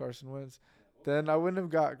have stole Carson Wentz, then I wouldn't have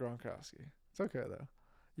got Gronkowski. It's okay though.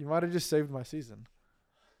 You might have just saved my season.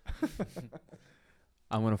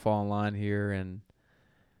 I'm gonna fall in line here, and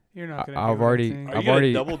You're not going to I've do already- anything. Are I've you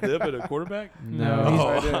already- double dip at a quarterback? No,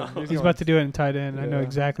 Oh. He's about to do it in tight end. I know Yeah.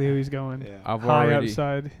 exactly who he's going. Yeah. I've High already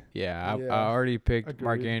upside. Yeah, Yeah, I already picked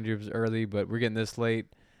Mark agreed. Andrews early, but we're getting this late.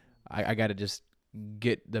 I got to just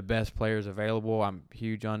get the best players available. I'm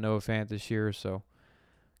huge on Noah Fant this year, so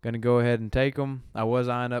going to go ahead and take him. I was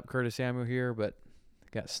eyeing up Curtis Samuel here, but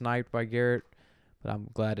got sniped by Garrett. But I'm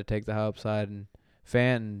glad to take the high upside and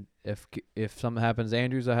Fant. And if something happens to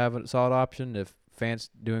Andrews, I have a solid option. If Fant's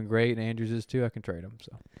doing great and Andrews is too, I can trade him.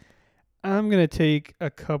 So I'm going to take a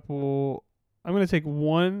couple. I'm going to take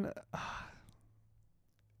one.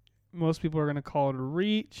 Most people are going to call it a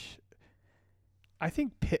reach. I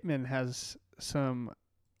think Pittman has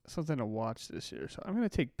something to watch this year. So I'm going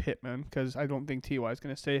to take Pittman because I don't think T.Y. is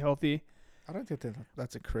going to stay healthy. I don't think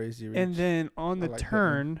that's a crazy reach. And then on the I like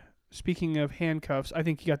turn, speaking of handcuffs, I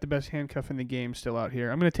think you got the best handcuff in the game still out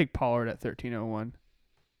here. I'm going to take Pollard at 1301.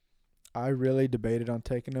 I really debated on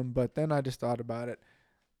taking him, but then I just thought about it.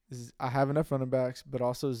 I have enough running backs, but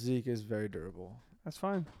also Zeke is very durable. That's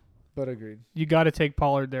fine. But agreed. You got to take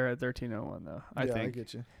Pollard there at 1301, though. I I think.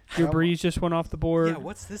 get you. Drew I'm- Brees just went off the board. Yeah,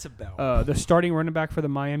 what's this about? The starting running back for the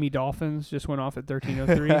Miami Dolphins just went off at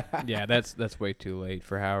 1303. yeah, that's way too late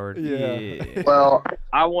for Howard. Yeah. Well,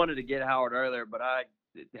 I wanted to get Howard earlier, but I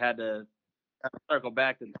had to circle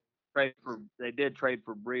back and trade for. They did trade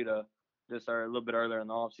for Breida just a little bit earlier in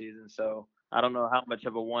the offseason, so I don't know how much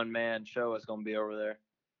of a one-man show it's going to be over there.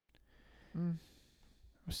 Mm.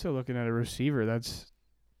 I'm still looking at a receiver that's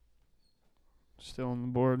still on the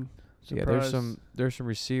board. Yeah, Surprised. there's some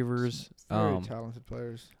receivers. Very talented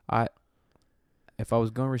players. If I was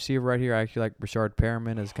going receiver right here, I actually like Rashard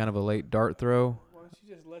Perriman as kind of a late dart throw. Why don't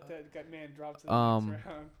you just let that man drop to the next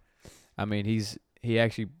I mean, he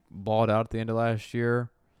actually balled out at the end of last year.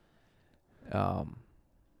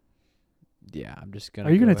 Yeah, I'm just gonna.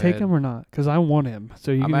 Are you going to take him or not? Because I want him.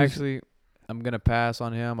 So you I'm gonna pass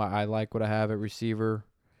on him. I like what I have at receiver.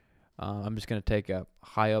 I'm just gonna take a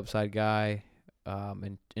high upside guy,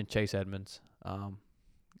 in Chase Edmonds.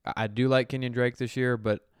 I do like Kenyon Drake this year,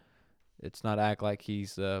 but it's not act like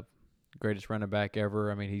he's the greatest running back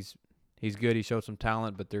ever. I mean, he's good. He showed some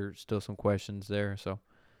talent, but there's still some questions there. So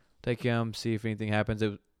take him, see if anything happens.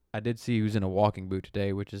 I did see he was in a walking boot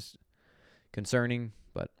today, which is concerning.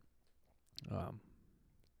 But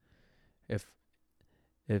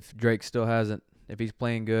if Drake still hasn't, if he's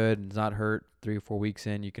playing good and is not hurt 3 or 4 weeks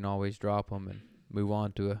in, you can always drop him and move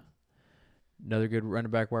on to another good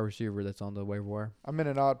running back wide receiver that's on the waiver wire. I'm in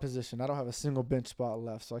an odd position. I don't have a single bench spot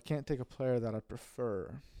left, so I can't take a player that I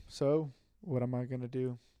prefer. So what am I going to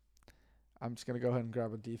do? I'm just going to go ahead and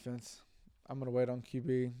grab a defense. I'm going to wait on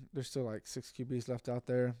QB. There's still like 6 QBs left out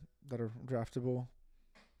there that are draftable.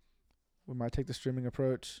 We might take the streaming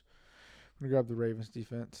approach. I'm going to grab the Ravens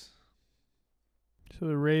defense. So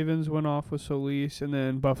the Ravens went off with Solis, and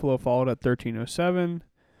then Buffalo followed at 1307.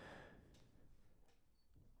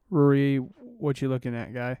 Rory, what you looking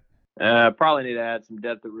at, guy? Probably need to add some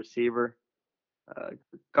depth at receiver. A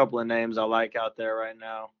couple of names I like out there right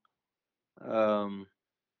now.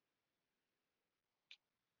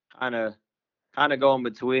 Kind of going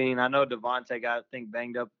between. I know Devontae got, I think,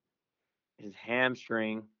 banged up his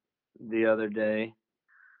hamstring the other day.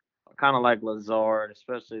 I kind of like Lazard,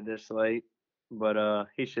 especially this late, but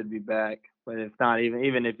he should be back. But if not,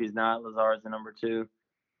 even if he's not, Lazard's the number 2.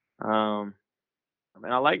 I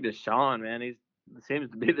mean, I like Deshaun, man. He seems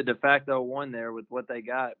to be the de facto one there with what they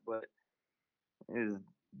got, but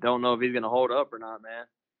don't know if he's going to hold up or not, man.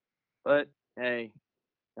 But, hey,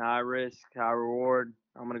 high risk, high reward.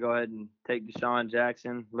 I'm going to go ahead and take Deshaun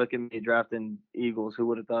Jackson. Look at me drafting Eagles. Who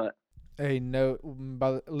would have thought? Hey, note,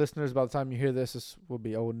 listeners, by the time you hear this will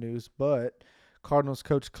be old news, but Cardinals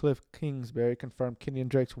coach Cliff Kingsbury confirmed Kenyon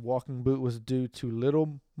Drake's walking boot was due to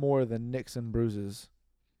little more than nicks and bruises.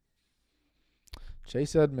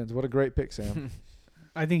 Chase Edmonds, what a great pick, Sam.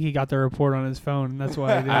 I think he got the report on his phone. That's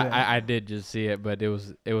why I did it. I did just see it, but it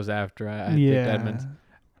was after I picked Edmonds.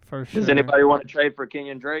 For sure. Does anybody want to trade for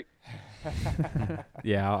Kenyon Drake?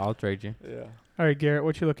 Yeah, I'll trade you. Yeah. All right, Garrett,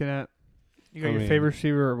 what you looking at? You got I your mean- favorite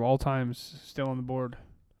receiver of all times still on the board.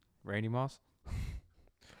 Randy Moss.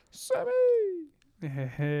 Sammy!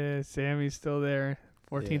 Sammy's still there.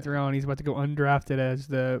 14th Yeah. round. He's about to go undrafted as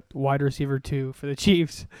the wide receiver 2 for the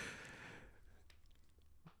Chiefs.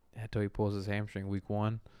 until he pulls his hamstring week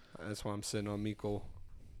 1. That's why I'm sitting on Mecole.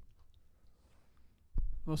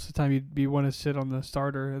 Most of the time, you'd want to sit on the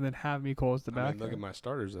starter and then have Mecole as the I back. mean, look at my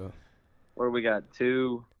starters though: What do we got?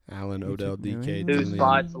 Two Allen, You Odell, took New DK, England? two Tinley,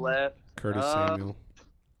 spots left. Curtis Uh, Samuel.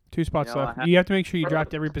 2 spots You know, left. You have to make sure you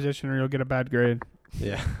draft every position or you'll get a bad grade.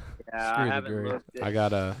 Yeah, Yeah, Screw I the haven't grade. looked at I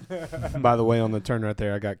got by the way, on the turn right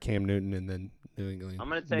there, I got Cam Newton and then New England. I'm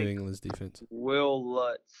gonna New take England's defense. Will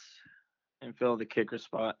Lutz and fill the kicker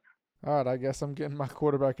spot. All right, I guess I'm getting my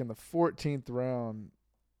quarterback in the 14th round.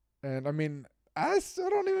 And, I mean, I still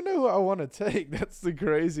don't even know who I want to take. That's the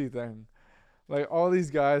crazy thing. Like, all these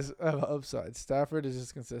guys have upside. Stafford is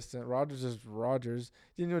just consistent. Rodgers is Rodgers.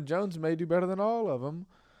 Jones may do better than all of them.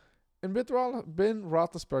 And Ben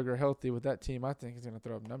Roethlisberger healthy with that team, I think he's going to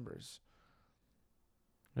throw up numbers.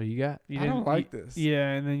 What you got? You I don't didn't- like you- this.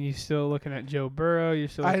 Yeah, and then you're still looking at Joe Burrow. You're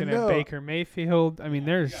still I looking at know. Baker Mayfield. I mean,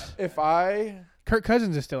 there's If I Kirk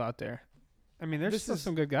Cousins is still out there. I mean, there's This still is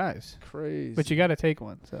some good guys, crazy. but you got to take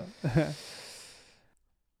one. So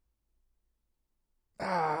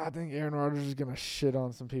I think Aaron Rodgers is going to shit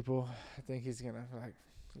on some people. I think he's going to, like,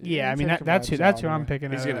 yeah, you're I mean taking that's my who job, I'm man.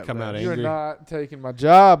 picking. He's out gonna of come that out bunch. You're angry. not taking my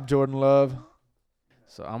job, Jordan Love.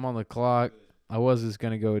 So I'm on the clock. I was just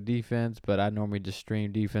going to go with defense, but I normally just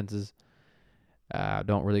stream defenses. I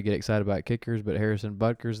don't really get excited about kickers, but Harrison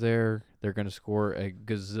Butker's there. They're going to score a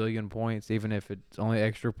gazillion points. Even if it's only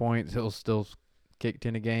extra points, he'll still kick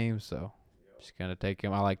 10 a game. So just going to take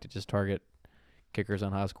him. I like to just target kickers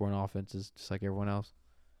on high-scoring offenses, just like everyone else.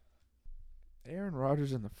 Aaron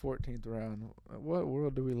Rodgers in the 14th round. What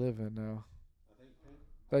world do we live in now?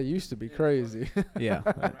 That used to be crazy. Yeah.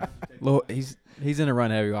 He's in a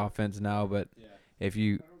run-heavy offense now, but if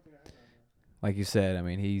you, like you said, I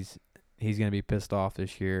mean, he's going to be pissed off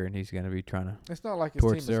this year, and he's going to be trying to. It's not like his team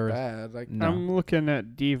Torch is theirs. bad. Like, No. I'm looking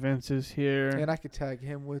at defenses here, and I could tag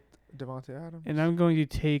him with Devontae Adams. and I'm going to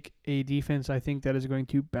take a defense I think that is going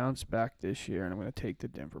to bounce back this year, and I'm going to take the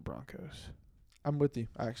Denver Broncos. I'm with you.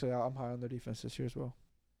 Actually, I'm high on their defense this year as well.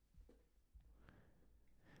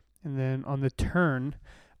 And then on the turn,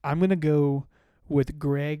 I'm going to go with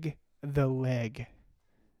Greg the Leg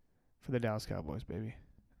for the Dallas Cowboys, baby.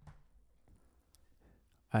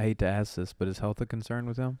 I hate to ask this, but is health a concern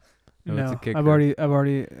with him? No, it's a No, kicker. I've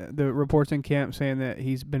already the reports in camp saying that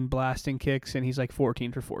he's been blasting kicks and he's like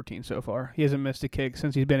 14 for 14 so far. He hasn't missed a kick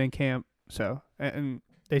since he's been in camp. So, and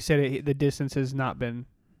they said the distance has not been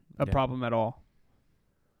a Yeah. problem at all.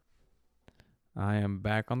 I am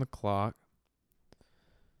back on the clock,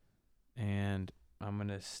 and I'm going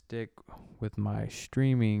to stick with my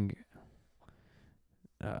streaming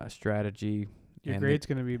strategy. Your and grade's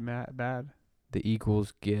going to be bad. The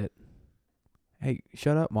Eagles get. Hey,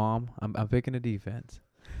 shut up, Mom. I'm picking a defense.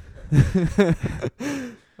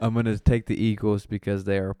 I'm going to take the Eagles because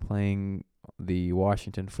they are playing the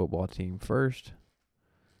Washington football team first.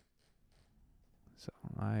 So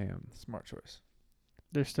I am. Smart choice.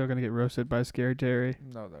 They're still going to get roasted by Scary Terry.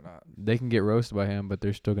 No, they're not. They can get roasted by him, but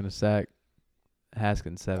they're still going to sack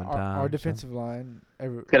Haskins 7 times. Our so. defensive line,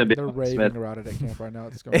 gonna be they're Alex raving Smith. about it at camp right now.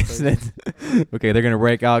 It's going It's- crazy. okay, they're going to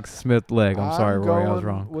break Alex Smith's leg. I'm sorry, Roy. I was going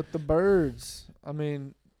wrong. with the Birds. I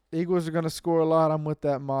mean, Eagles are going to score a lot. I'm with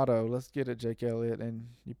that motto. Let's get it, Jake Elliott. And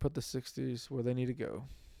you put the 60s where they need to go.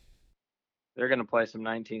 They're going to play some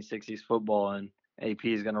 1960s football, and AP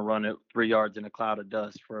is going to run it 3 yards in a cloud of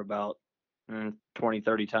dust for about 20,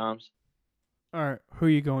 30 times. All right, who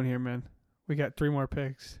you going here, man? We got 3 more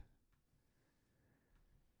picks.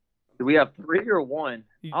 Do we have 3 or 1?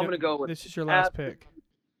 You I'm don't- going to go with This is your last ab- pick.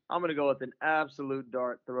 I'm going to go with an absolute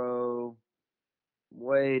dart throw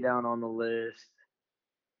way down on the list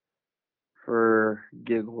for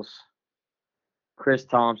giggles. Chris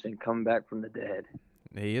Thompson coming back from the dead.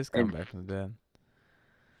 He is coming back from the dead.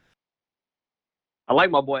 I like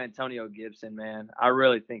my boy Antonio Gibson, man. I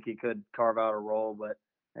really think he could carve out a role, but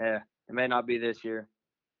it may not be this year.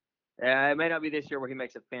 Yeah, it may not be this year where he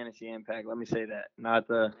makes a fantasy impact. Let me say that. Not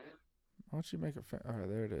the Why don't you make it? All right,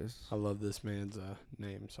 there it is. I love this man's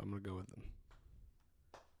name, so I'm gonna go with him.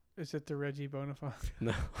 Is it the Reggie Bonifant?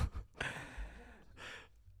 No.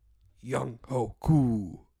 Young Ho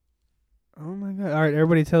Koo. Oh my God! All right,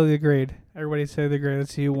 everybody tell the grade. Everybody say the grade.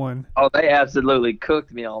 Let's see who won. Oh, they absolutely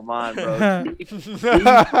cooked me on mine, bro. D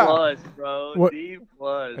plus, bro. What- D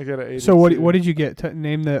plus. I got an 82. So what did you get?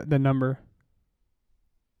 Name the number.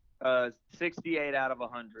 68 out of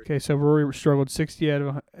 100. Okay, so Rory struggled 68 out of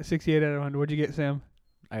 100. What'd you get, Sam?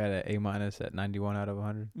 I got an A- at 91 out of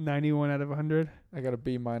 100. 91 out of 100. I got a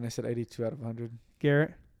B- at 82 out of 100.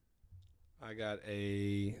 Garrett, I got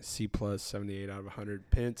a C plus, 78 out of 100.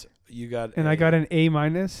 Pence, you got And I got an A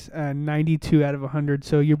minus, 92 out of 100.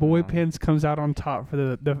 So your boy Oh. Pence comes out on top for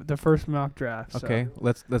the first mock draft. So. Okay,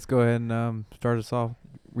 let's go ahead and start us off.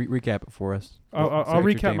 Recap it for us. I'll Say your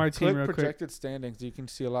recap team. my team Click real quick. projected standings. You can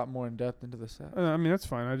see a lot more in depth into the set. I mean, that's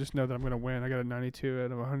fine. I just know that I'm going to win. I got a 92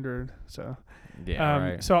 out of 100. So, Yeah,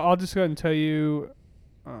 right. So I'll just go ahead and tell you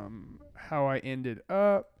how I ended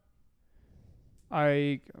up.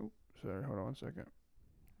 Sorry, hold on one second.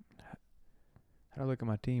 How do I look at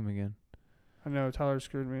my team again? I know Tyler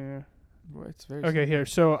screwed me here. Well, it's very Okay, here.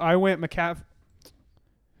 So I went McCaffrey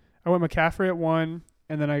at 1,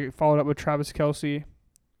 and then I followed up with Travis Kelce,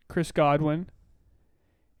 Chris Godwin,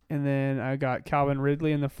 and then I got Calvin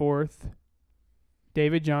Ridley in the 4th,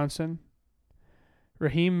 David Johnson,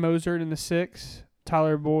 Raheem Mostert in the 6th,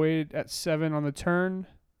 Tyler Boyd at 7 on the turn,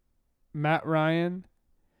 Matt Ryan,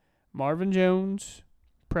 Marvin Jones,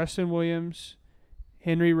 Preston Williams,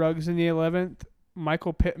 Henry Ruggs in the 11th,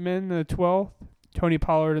 Michael Pittman in the 12th, Tony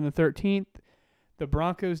Pollard in the 13th, the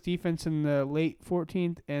Broncos defense in the late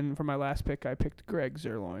 14th, and for my last pick, I picked Greg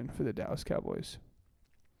Zerloin for the Dallas Cowboys.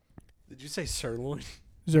 Did you say sirloin?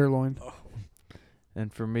 Zerloin. Oh.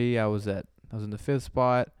 And for me, I was in the 5th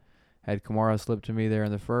spot. Had Kamara slip to me there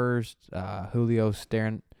in the 1st. Julio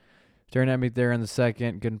staring at me there in the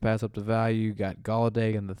 2nd. Couldn't pass up the value. Got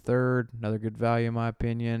Galladay in the 3rd. Another good value in my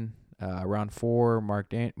opinion. Round 4,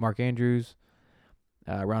 Mark Andrews.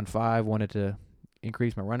 Round 5, wanted to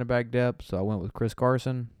increase my running back depth, so I went with Chris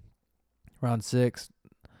Carson. Round 6,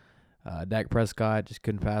 Dak Prescott, just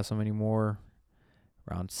couldn't pass him anymore.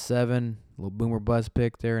 Round 7, little boomer bust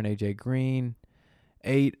pick there in A.J. Green.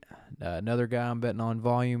 8, another guy I'm betting on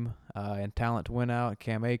volume and talent to win out,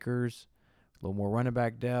 Cam Akers. A little more running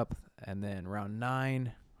back depth. And then round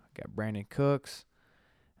 9, I got Brandon Cooks.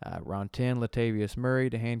 Round 10, Latavius Murray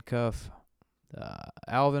to handcuff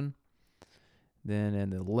Alvin. Then in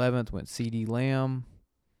the 11th went C.D. Lamb.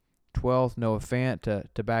 12th, Noah Fant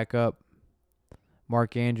to back up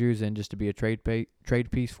Mark Andrews and just to be a trade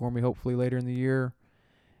piece for me hopefully later in the year.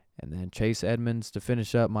 And then Chase Edmonds to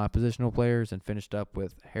finish up my positional players, and finished up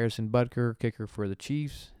with Harrison Butker, kicker for the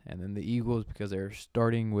Chiefs, and then the Eagles because they're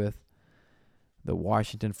starting with the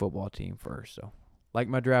Washington football team first. So, like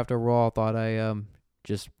my draft overall, thought I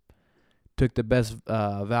just took the best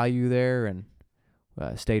value there and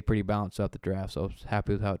stayed pretty balanced out the draft. So I was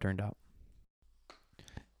happy with how it turned out.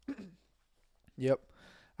 Yep.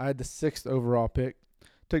 I had the 6th overall pick.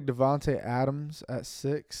 Took Devontae Adams at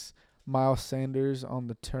 6. Miles Sanders on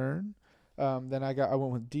the turn. Then I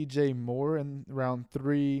went with DJ Moore in round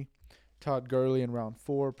 3. Todd Gurley in round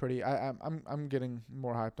 4. I'm getting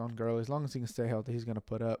more hyped on Gurley. As long as he can stay healthy, he's gonna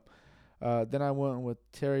put up. Then I went with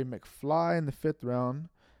Terry McFly in the 5th round.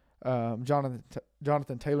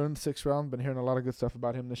 Jonathan Taylor in the 6th round. Been hearing a lot of good stuff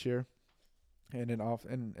about him this year, and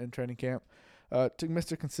in training camp. Took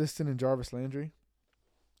Mr. Consistent and Jarvis Landry,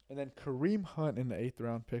 and then Kareem Hunt in the 8th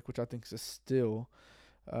round pick, which I think is a steal.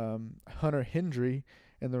 Hunter Henry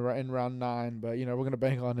in round 9, but we're gonna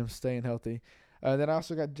bank on him staying healthy. Then I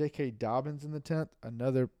also got J.K. Dobbins in the 10th,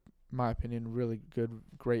 another, in my opinion, really good,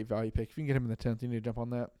 great value pick. If you can get him in the 10th, you need to jump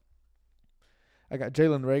on that. I got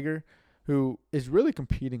Jalen Reagor, who is really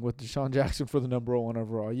competing with Deshaun Jackson for the number 1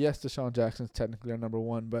 overall. Yes, Deshaun Jackson's technically our number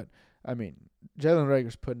 1, but I mean, Jalen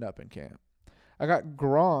Reagor's putting up in camp. I got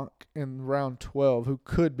Gronk in round 12, who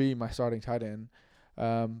could be my starting tight end.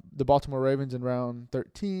 The Baltimore Ravens in round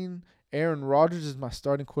 13. Aaron Rodgers is my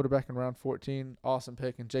starting quarterback in round 14. Awesome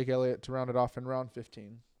pick. And Jake Elliott to round it off in round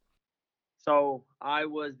 15. So I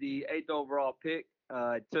was the 8th overall pick.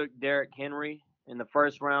 Took Derrick Henry in the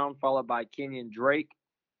 1st round, followed by Kenyon Drake.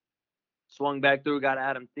 Swung back through, got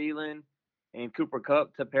Adam Thielen and Cooper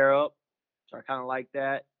Kupp to pair up. So I kind of like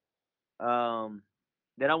that.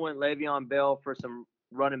 Then I went Le'Veon Bell for some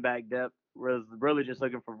running back depth. Was really just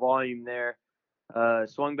looking for volume there.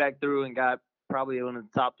 Swung back through and got probably one of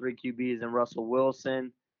the top 3 QBs in Russell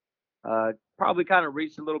Wilson. Probably kind of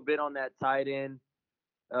reached a little bit on that tight end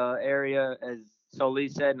area, as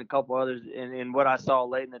Solis said, and a couple others. In what I saw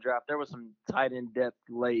late in the draft, there was some tight end depth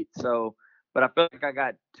late. So, but I feel like I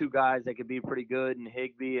got 2 guys that could be pretty good, and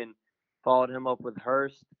Higbee, and followed him up with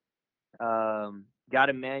Hurst. Got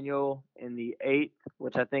Emmanuel in the 8th,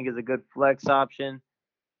 which I think is a good flex option,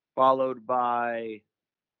 followed by,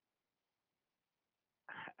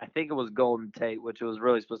 I think it was Golden Tate, which was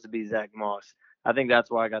really supposed to be Zach Moss. I think that's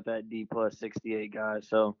why I got that D plus 68 guy.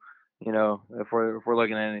 So, if we're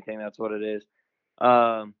looking at anything, that's what it is.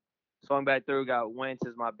 Swung back through, got Wentz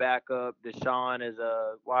as my backup, Deshaun as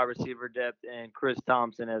a wide receiver depth, and Chris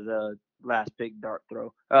Thompson as a last pick dart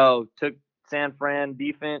throw. Oh, took San Fran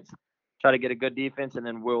defense, try to get a good defense, and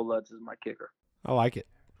then Will Lutz is my kicker. I like it.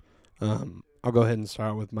 I'll go ahead and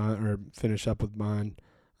finish up with mine.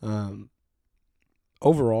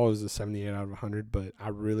 Overall, it was a 78 out of 100, but I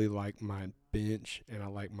really like my bench and I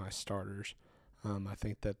like my starters. I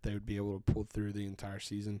think that they would be able to pull through the entire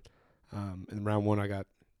season. In round 1, I got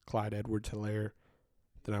Clyde Edwards-Helaire.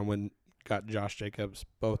 Then I went and got Josh Jacobs,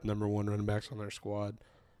 both number 1 running backs on their squad.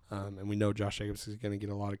 And we know Josh Jacobs is going to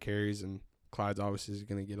get a lot of carries, and Clyde's obviously is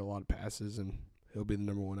going to get a lot of passes, and he'll be the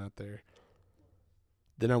number 1 out there.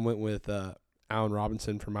 Then I went with Allen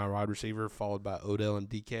Robinson for my wide receiver, followed by Odell and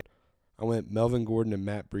DK. I went Melvin Gordon and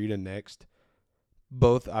Matt Breida next.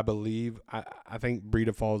 Both, I believe, I think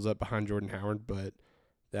Breida falls up behind Jordan Howard, but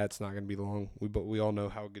that's not going to be long. We all know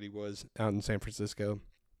how good he was out in San Francisco.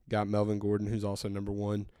 Got Melvin Gordon, who's also number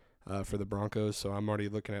 1 for the Broncos, so I'm already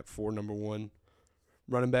looking at 4 number 1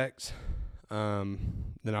 running backs.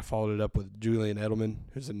 Then I followed it up with Julian Edelman,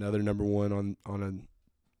 who's another number 1 on a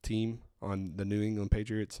team on the New England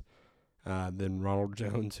Patriots. Then Ronald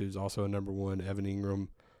Jones, who's also a number 1, Evan Ingram.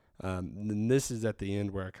 Then this is at the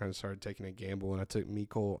end where I kind of started taking a gamble, and I took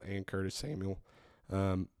Mecole and Curtis Samuel.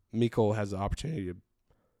 Mecole has the opportunity to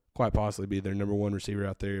quite possibly be their number 1 receiver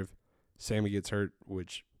out there if Sammy gets hurt,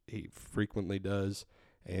 which he frequently does,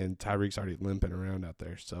 and Tyreek's already limping around out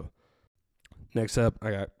there. So next up,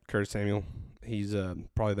 I got Curtis Samuel. He's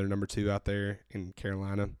probably their number 2 out there in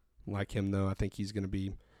Carolina. Like him, though, I think he's going to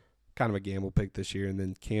be kind of a gamble pick this year. And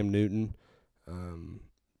then Cam Newton,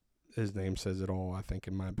 his name says it all, I think,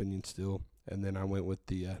 in my opinion, still. And then I went with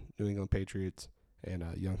the New England Patriots and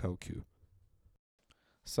Younghoe Koo.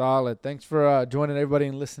 Solid. Thanks for joining everybody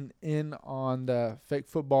and listening in on the Fake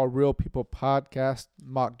Football Real People podcast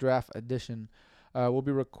mock draft edition. We'll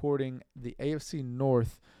be recording the AFC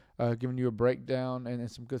North, giving you a breakdown and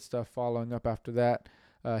some good stuff following up after that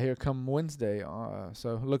here come Wednesday.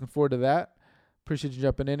 So looking forward to that. Appreciate you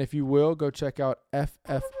jumping in. If you will, go check out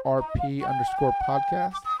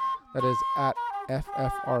FFRP_podcast. That is at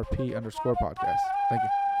FFRP_podcast. Thank you.